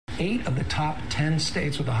8 of the top 10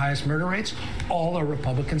 states with the highest murder rates, all are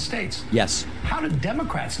Republican states. Yes. How do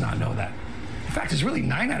Democrats not know that? In fact, it's really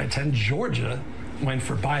 9 out of 10. Georgia went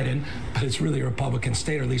for Biden, but it's really a Republican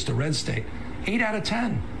state, or at least a red state. 8 out of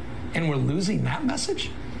 10. And we're losing that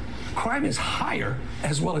message? Crime is higher,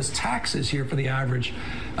 as well as taxes here for the average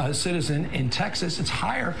citizen. In Texas, it's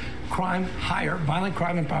higher, violent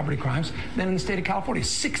crime and property crimes than in the state of California.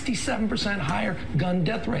 67% higher gun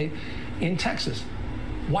death rate in Texas.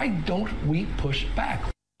 Why don't we push back?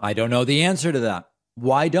 I don't know the answer to that.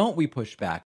 Why don't we push back?